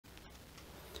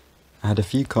I had a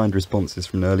few kind responses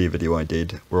from an earlier video I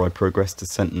did where I progressed a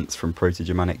sentence from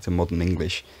Proto-Germanic to modern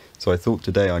English, so I thought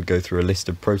today I'd go through a list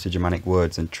of Proto-Germanic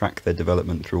words and track their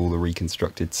development through all the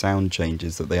reconstructed sound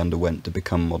changes that they underwent to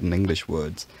become modern English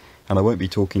words. And I won't be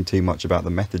talking too much about the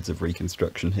methods of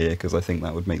reconstruction here because I think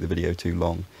that would make the video too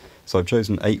long. So I've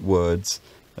chosen 8 words.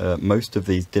 Most of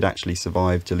these did actually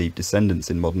survive to leave descendants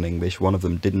in modern English. One of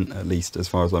them didn't, at least as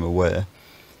far as I'm aware.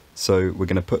 So we're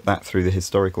going to put that through the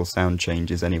historical sound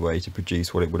changes anyway to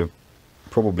produce what it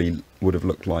probably would have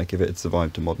looked like if it had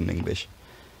survived to modern English.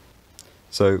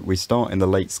 So we start in the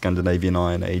late Scandinavian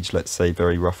Iron Age, let's say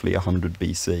very roughly 100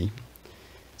 BC.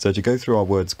 So to go through our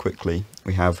words quickly,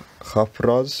 we have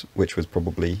chapras, which was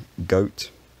probably goat.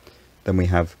 Then we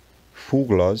have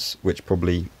fuglas, which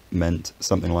probably meant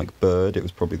something like bird. It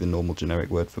was probably the normal generic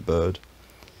word for bird.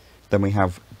 Then we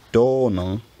have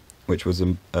dona, which was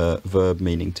a verb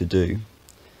meaning to do.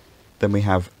 Then we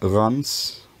have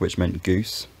rans, which meant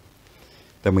goose.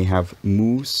 Then we have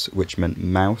moose, which meant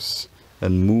mouse,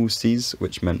 and moosis,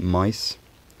 which meant mice.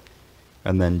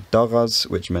 And then daras,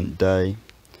 which meant day.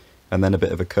 And then a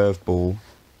bit of a curveball,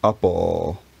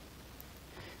 apor.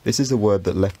 This is a word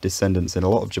that left descendants in a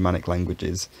lot of Germanic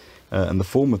languages, and the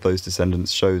form of those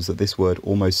descendants shows that this word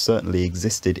almost certainly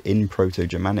existed in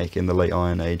Proto-Germanic in the late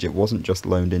Iron Age. It wasn't just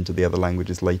loaned into the other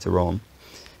languages later on.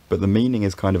 But the meaning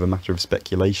is kind of a matter of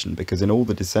speculation, because in all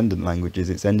the descendant languages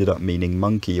it's ended up meaning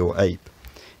monkey or ape.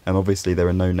 And obviously there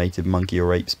are no native monkey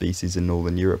or ape species in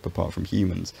Northern Europe apart from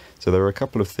humans. So there are a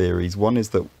couple of theories. One is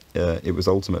that it was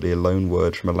ultimately a loan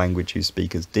word from a language whose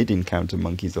speakers did encounter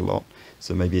monkeys a lot.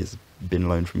 So maybe it's been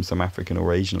loaned from some African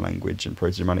or Asian language, and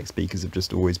Proto-Germanic speakers have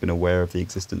just always been aware of the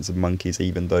existence of monkeys,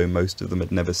 even though most of them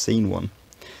had never seen one.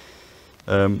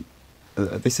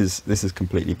 This is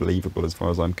completely believable as far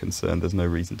as I'm concerned. There's no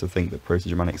reason to think that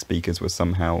Proto-Germanic speakers were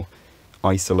somehow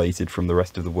isolated from the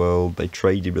rest of the world. They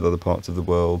traded with other parts of the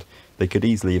world. They could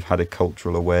easily have had a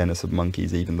cultural awareness of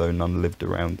monkeys even though none lived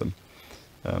around them.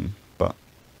 But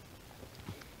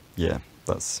yeah,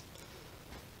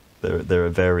 there are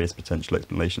various potential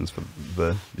explanations for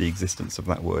the existence of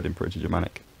that word in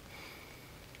Proto-Germanic.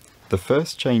 The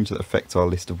first change that affects our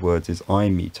list of words is I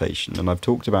mutation, and I've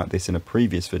talked about this in a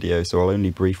previous video, so I'll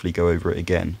only briefly go over it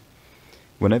again.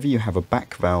 Whenever you have a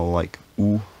back vowel like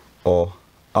u, o,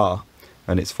 a,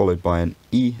 and it's followed by an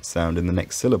e sound in the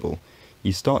next syllable,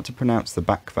 you start to pronounce the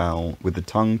back vowel with the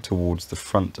tongue towards the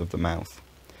front of the mouth.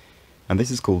 And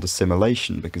this is called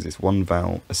assimilation because it's one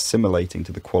vowel assimilating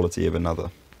to the quality of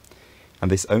another.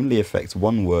 And this only affects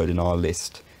one word in our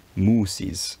list,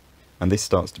 moosis, and this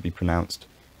starts to be pronounced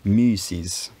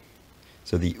muses.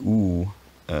 So the oo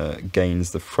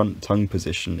gains the front tongue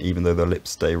position even though the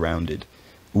lips stay rounded.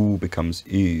 Oo becomes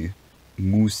u,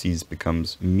 moosis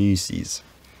becomes muses.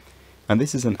 And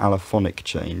this is an allophonic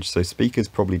change, so speakers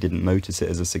probably didn't notice it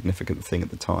as a significant thing at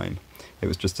the time. It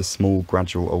was just a small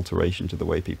gradual alteration to the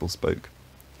way people spoke.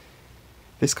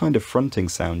 This kind of fronting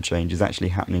sound change is actually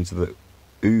happening to the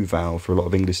oo vowel for a lot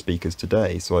of English speakers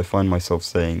today, so I find myself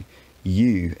saying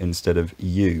you instead of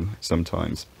you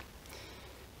sometimes.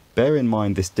 Bear in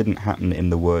mind this didn't happen in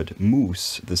the word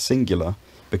moose, the singular,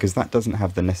 because that doesn't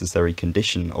have the necessary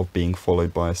condition of being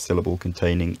followed by a syllable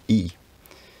containing e.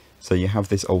 So you have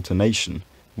this alternation,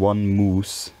 one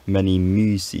moose, many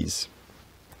muses.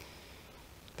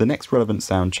 The next relevant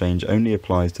sound change only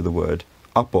applies to the word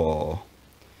apor.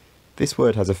 This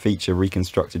word has a feature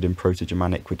reconstructed in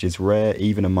Proto-Germanic which is rare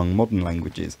even among modern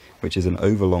languages, which is an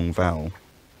overlong vowel.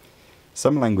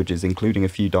 Some languages, including a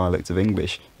few dialects of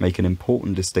English, make an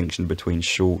important distinction between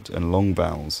short and long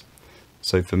vowels.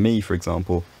 So for me, for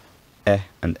example,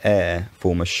 and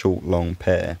form a short-long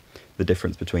pair, the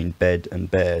difference between bed and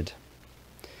bed.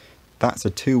 That's a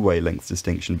two-way length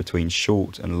distinction between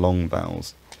short and long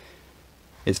vowels.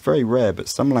 It's very rare, but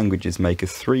some languages make a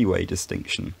three-way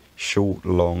distinction, short,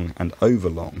 long, and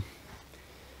overlong.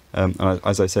 And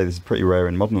as I say, this is pretty rare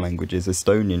in modern languages.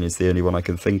 Estonian is the only one I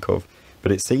can think of,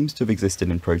 but it seems to have existed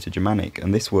in Proto-Germanic,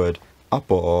 and this word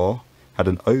apor had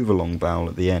an overlong vowel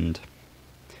at the end.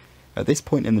 At this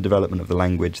point in the development of the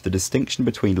language, the distinction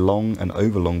between long and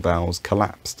overlong vowels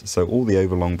collapsed, so all the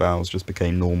overlong vowels just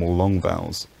became normal long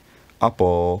vowels.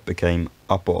 Apor became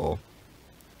apor.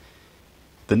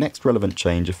 The next relevant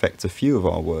change affects a few of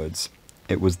our words.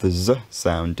 It was the z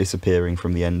sound disappearing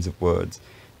from the ends of words,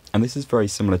 and this is very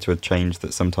similar to a change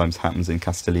that sometimes happens in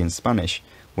Castilian Spanish,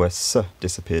 where s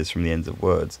disappears from the ends of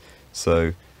words.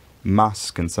 So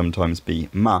mas can sometimes be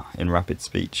ma in rapid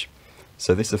speech.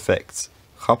 So this affects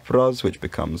chapras, which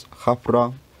becomes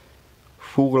chapra,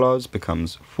 fuglas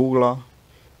becomes fugla,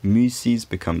 musis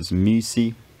becomes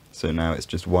musi, so now it's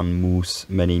just one moose,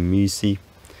 many musi,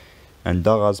 and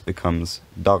daraz becomes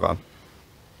dara.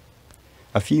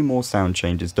 A few more sound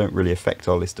changes don't really affect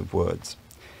our list of words.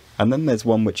 And then there's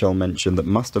one which I'll mention that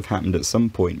must have happened at some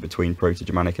point between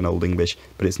Proto-Germanic and Old English,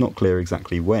 but it's not clear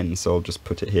exactly when, so I'll just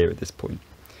put it here at this point.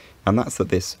 And that's that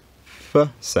this f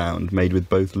sound made with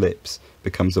both lips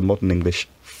becomes a modern English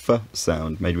f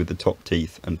sound made with the top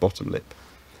teeth and bottom lip.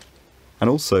 And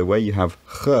also, where you have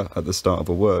ch at the start of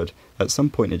a word, at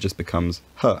some point it just becomes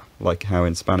h, like how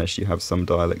in Spanish you have some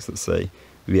dialects that say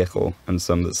viejo and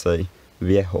some that say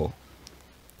viejo.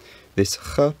 This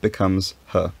ch becomes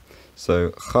h.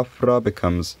 So chafra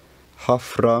becomes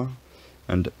hafra,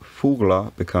 and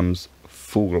fugla becomes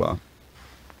fugla.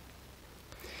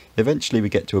 Eventually we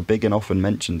get to a big and often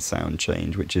mentioned sound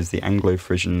change, which is the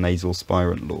Anglo-Frisian nasal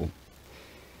spirant law.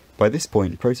 By this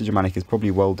point, Proto-Germanic is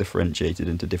probably well differentiated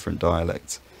into different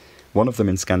dialects. One of them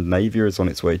in Scandinavia is on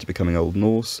its way to becoming Old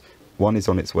Norse, one is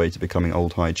on its way to becoming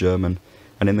Old High German,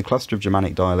 and in the cluster of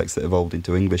Germanic dialects that evolved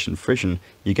into English and Frisian,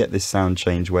 you get this sound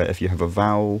change where if you have a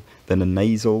vowel, then a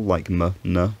nasal like m,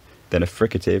 n, then a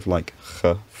fricative like ch,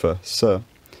 f, s,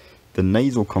 the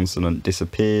nasal consonant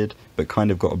disappeared but kind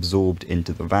of got absorbed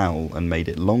into the vowel and made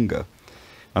it longer.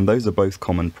 And those are both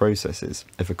common processes.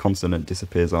 If a consonant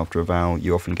disappears after a vowel,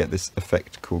 you often get this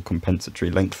effect called compensatory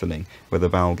lengthening, where the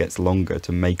vowel gets longer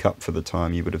to make up for the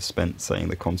time you would have spent saying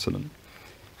the consonant.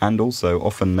 And also,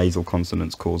 often nasal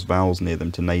consonants cause vowels near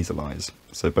them to nasalize,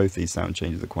 so both these sound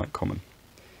changes are quite common.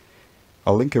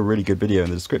 I'll link a really good video in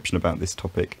the description about this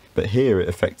topic, but here it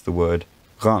affects the word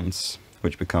rans,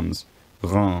 which becomes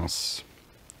rans.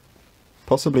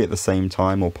 Possibly at the same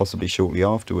time, or possibly shortly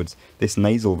afterwards, this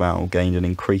nasal vowel gained an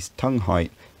increased tongue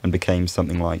height and became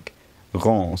something like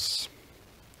rans.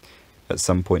 At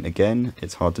some point again,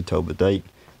 it's hard to tell the date,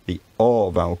 the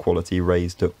o vowel quality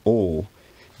raised to o,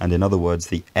 and in other words,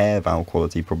 the air vowel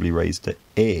quality probably raised to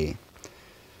e.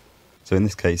 So in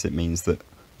this case, it means that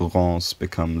rans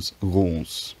becomes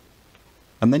rons.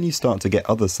 And then you start to get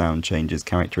other sound changes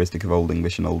characteristic of Old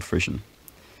English and Old Frisian.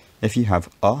 If you have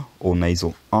a or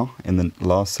nasal a in the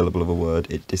last syllable of a word,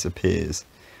 it disappears.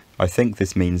 I think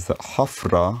this means that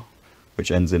hafra,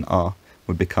 which ends in a,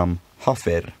 would become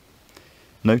hafer.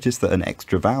 Notice that an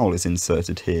extra vowel is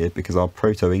inserted here because our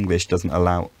Proto-English doesn't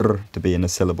allow r to be in a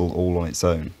syllable all on its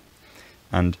own.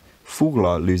 And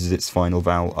fugla loses its final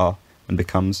vowel a and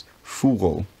becomes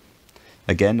fugol.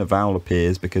 Again, a vowel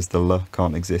appears because the l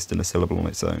can't exist in a syllable on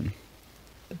its own.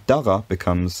 Dara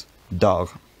becomes dar.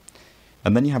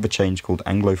 And then you have a change called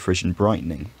Anglo-Frisian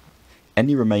brightening.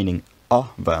 Any remaining a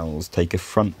vowels take a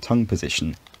front tongue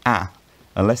position, a,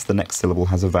 unless the next syllable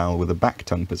has a vowel with a back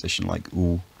tongue position like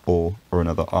u, or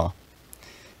another a.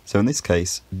 So in this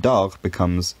case, dar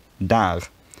becomes dar,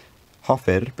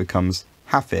 hafer becomes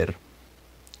hafer.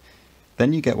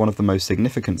 Then you get one of the most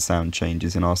significant sound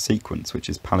changes in our sequence, which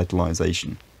is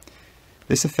palatalization.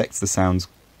 This affects the sounds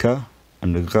k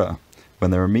and r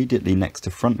when they're immediately next to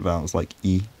front vowels like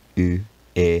i, u,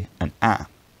 e, and a.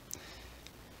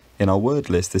 In our word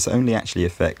list, this only actually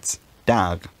affects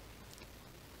dar,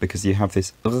 because you have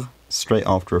this r straight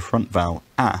after a front vowel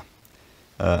a,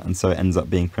 and so it ends up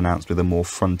being pronounced with a more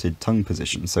fronted tongue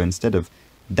position. So instead of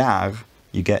dar,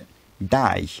 you get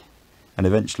dai, and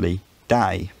eventually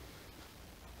dai.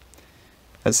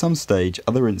 At some stage,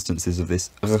 other instances of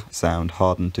this r sound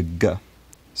harden to g,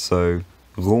 so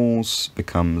rons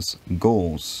becomes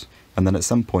gors, and then at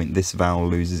some point this vowel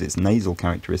loses its nasal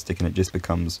characteristic and it just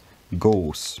becomes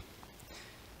gors.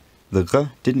 The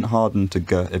r didn't harden to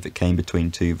g if it came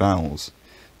between two vowels,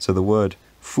 so the word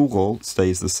fugol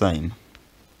stays the same.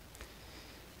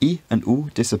 I and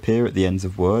u disappear at the ends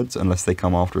of words unless they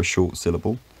come after a short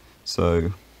syllable,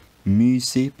 so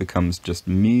musi becomes just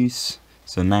mus,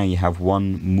 so now you have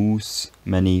one moose,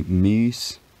 many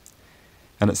moose.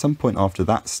 And at some point after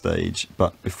that stage,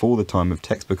 but before the time of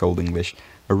textbook Old English,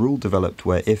 a rule developed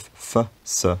where if f,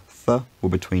 s, th were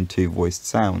between two voiced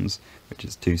sounds, which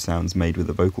is two sounds made with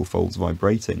the vocal folds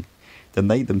vibrating, then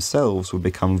they themselves would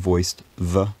become voiced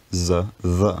v, z,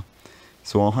 th.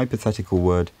 So our hypothetical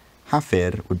word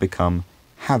hafer would become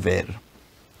haver.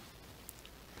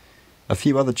 A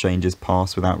few other changes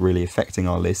pass without really affecting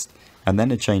our list, and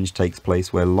then a change takes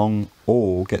place where long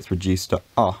or gets reduced to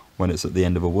a when it's at the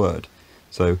end of a word.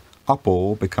 So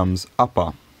upor becomes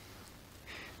upper.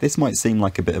 This might seem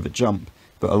like a bit of a jump,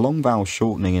 but a long vowel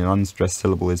shortening in an unstressed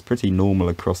syllable is pretty normal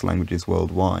across languages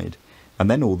worldwide, and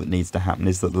then all that needs to happen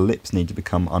is that the lips need to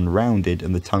become unrounded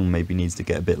and the tongue maybe needs to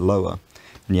get a bit lower,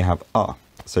 and you have a.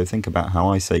 So think about how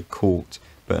I say court,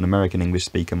 but an American English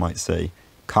speaker might say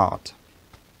cart.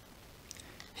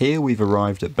 Here we've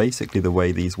arrived at basically the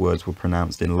way these words were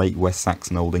pronounced in late West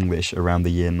Saxon Old English around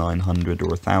the year 900 or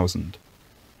 1000.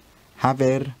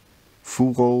 Haver,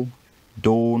 fugol,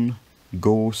 dawn,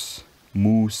 gos,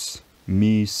 moose,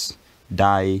 mys,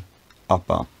 dai,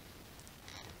 uppa.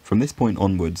 From this point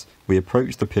onwards, we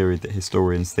approach the period that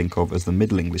historians think of as the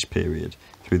Middle English period,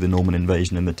 through the Norman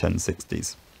invasion in the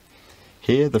 1060s.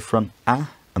 Here the front a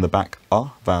and the back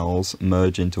vowels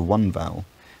merge into one vowel,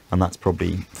 and that's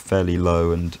probably fairly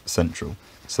low and central.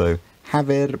 So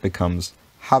haver becomes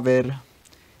haver,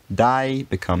 dai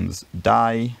becomes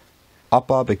dai,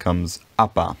 uppa becomes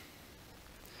appa.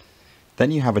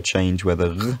 Then you have a change where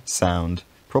the r sound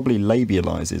probably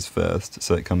labializes first,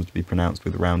 so it comes to be pronounced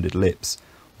with rounded lips,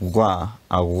 wa,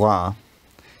 a wa,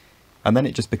 and then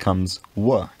it just becomes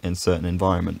w in certain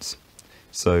environments.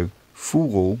 So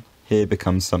fool here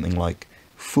becomes something like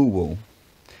fool,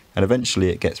 and eventually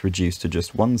it gets reduced to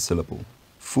just one syllable.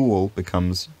 Fool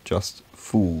becomes just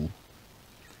fool.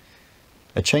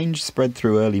 A change spread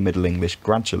through early Middle English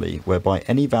gradually, whereby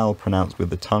any vowel pronounced with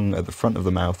the tongue at the front of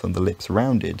the mouth and the lips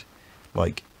rounded,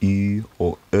 like u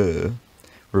or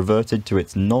reverted to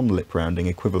its non-lip rounding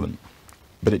equivalent.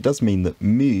 But it does mean that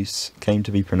moose came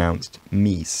to be pronounced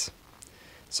meese.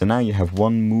 So now you have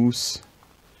one moose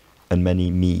and many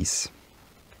meese.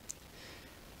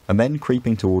 And then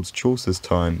creeping towards Chaucer's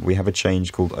time, we have a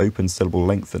change called open syllable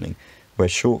lengthening, where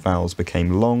short vowels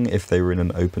became long if they were in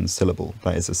an open syllable,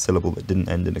 that is a syllable that didn't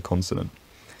end in a consonant.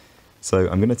 So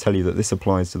I'm going to tell you that this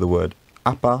applies to the word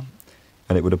appa,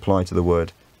 and it would apply to the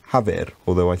word haver,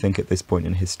 although I think at this point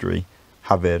in history,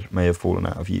 haver may have fallen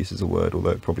out of use as a word, although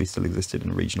it probably still existed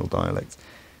in regional dialects.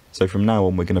 So from now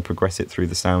on we're going to progress it through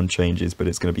the sound changes, but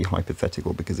it's going to be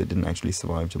hypothetical because it didn't actually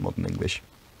survive to modern English.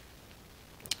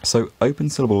 So open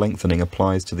syllable lengthening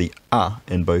applies to the a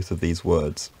in both of these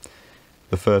words.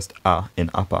 The first a in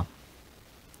uppa.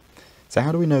 So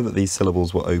how do we know that these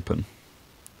syllables were open?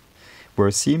 We're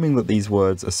assuming that these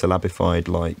words are syllabified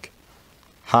like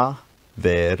ha,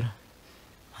 ver,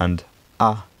 and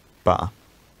a, ba.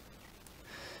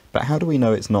 But how do we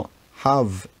know it's not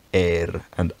have,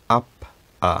 and up,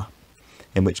 a,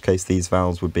 in which case these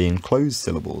vowels would be enclosed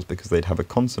syllables because they'd have a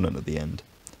consonant at the end?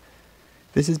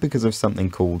 This is because of something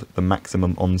called the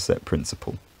maximum onset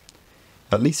principle.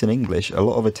 At least in English, a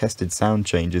lot of attested sound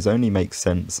changes only make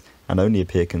sense and only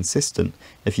appear consistent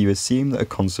if you assume that a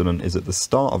consonant is at the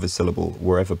start of a syllable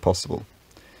wherever possible.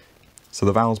 So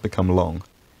the vowels become long.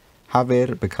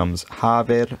 Haver becomes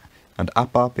haver, and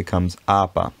appa becomes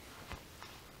appa.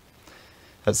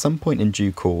 At some point in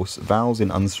due course, vowels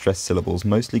in unstressed syllables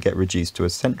mostly get reduced to a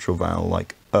central vowel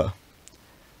like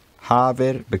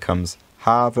Haver becomes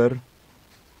haver,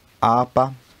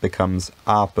 appa becomes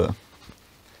appa.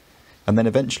 And then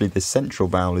eventually this central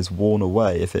vowel is worn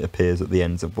away if it appears at the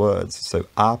ends of words, so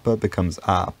appa becomes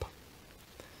ap.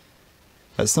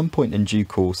 At some point in due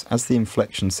course, as the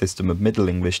inflection system of Middle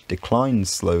English declines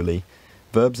slowly,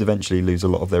 verbs eventually lose a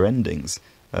lot of their endings,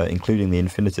 including the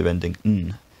infinitive ending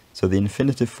n. So the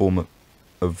infinitive form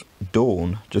of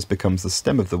dawn just becomes the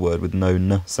stem of the word with no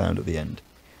n sound at the end.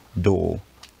 Daw.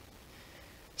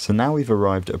 So now we've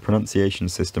arrived at a pronunciation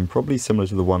system probably similar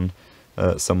to the one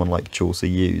someone like Chaucer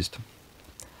used.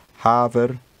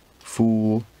 Haver,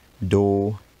 fool,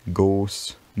 daw,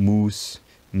 gos, moose,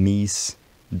 meese,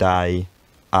 dai,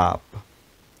 ap.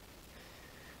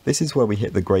 This is where we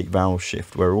hit the great vowel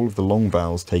shift, where all of the long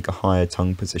vowels take a higher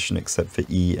tongue position except for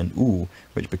e and u,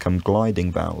 which become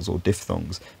gliding vowels or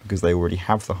diphthongs because they already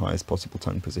have the highest possible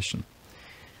tongue position.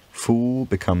 Fool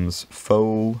becomes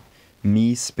foal,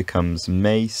 meese becomes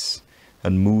mace,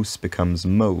 and moose becomes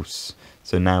mose,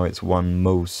 so now it's one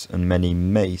mose and many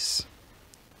mace.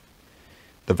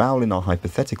 The vowel in our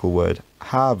hypothetical word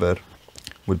haver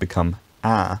would become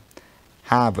a,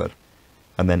 haver,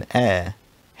 and then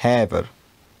haver.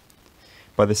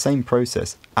 By the same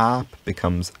process, ap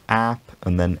becomes ap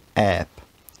and then ap.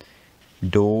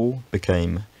 Do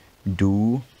became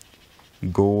do,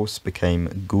 gos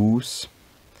became goose.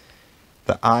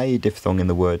 The I diphthong in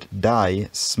the word die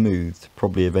smoothed,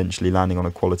 probably eventually landing on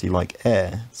a quality like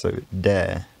air, so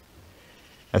dare.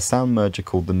 A sound merger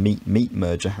called the meat-meat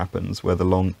merger happens, where the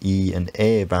long e and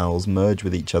air vowels merge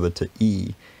with each other to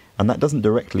e, and that doesn't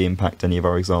directly impact any of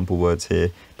our example words here,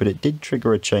 but it did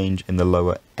trigger a change in the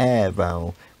lower air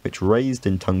vowel, which raised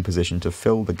in tongue position to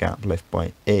fill the gap left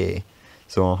by e.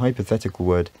 So our hypothetical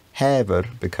word haver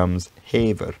becomes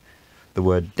haver, the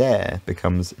word dare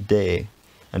becomes de,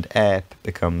 and ape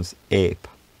becomes ape.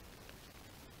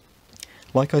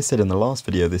 Like I said in the last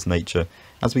video of this nature,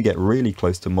 as we get really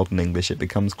close to modern English, it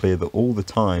becomes clear that all the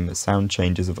time sound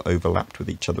changes have overlapped with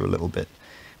each other a little bit.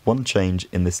 One change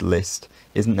in this list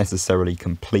isn't necessarily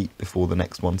complete before the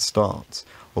next one starts,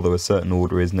 although a certain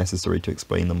order is necessary to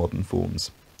explain the modern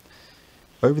forms.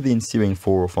 Over the ensuing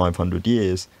 400 or 500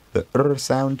 years, the r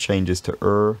sound changes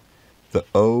to the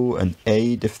o and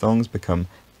a diphthongs become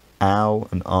ow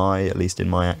and I, at least in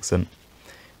my accent.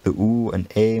 The u and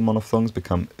a monophthongs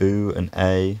become u and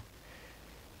a,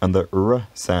 and the r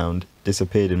sound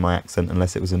disappeared in my accent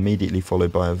unless it was immediately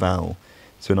followed by a vowel.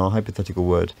 So in our hypothetical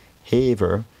word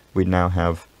haver, we'd now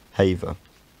have haver.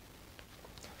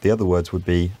 The other words would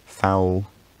be fowl,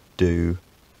 do,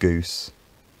 goose,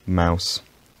 mouse,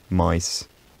 mice,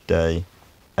 day,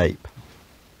 ape.